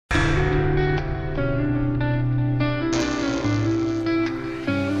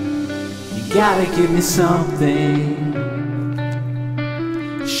Gotta give me something.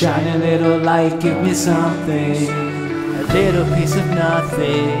 Shine a little light, give me something. A little piece of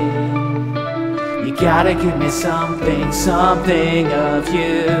nothing. You gotta give me something, something of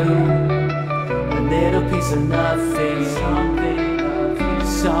you. A little piece of nothing, something of you,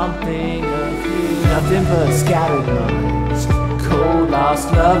 something of you. Nothing but scattered lines, cold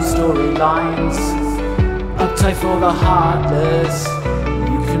lost love storylines. Uptight for the heartless.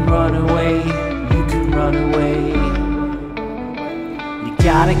 You can run away, you can run away. You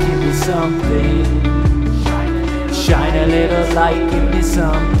gotta give me something. Shine a little light, give me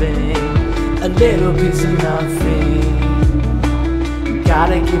something. A little piece of nothing. You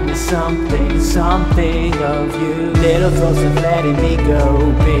gotta give me something, something of you. Little thoughts of letting me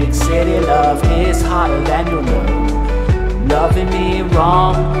go. Big city love is harder than you'll know. Loving me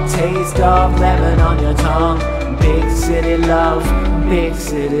wrong, taste of lemon on your tongue. Big city love, big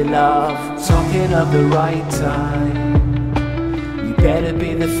city love. Talking of the right time. You better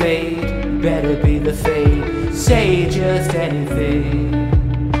be the fate, better be the fate. Say just anything.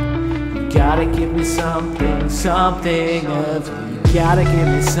 You gotta give me something, something of you. You gotta give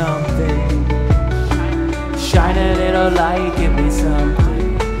me something. Shine a little light, give me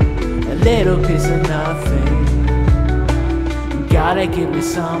something. A little piece of nothing. You gotta give me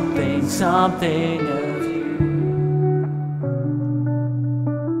something, something of you.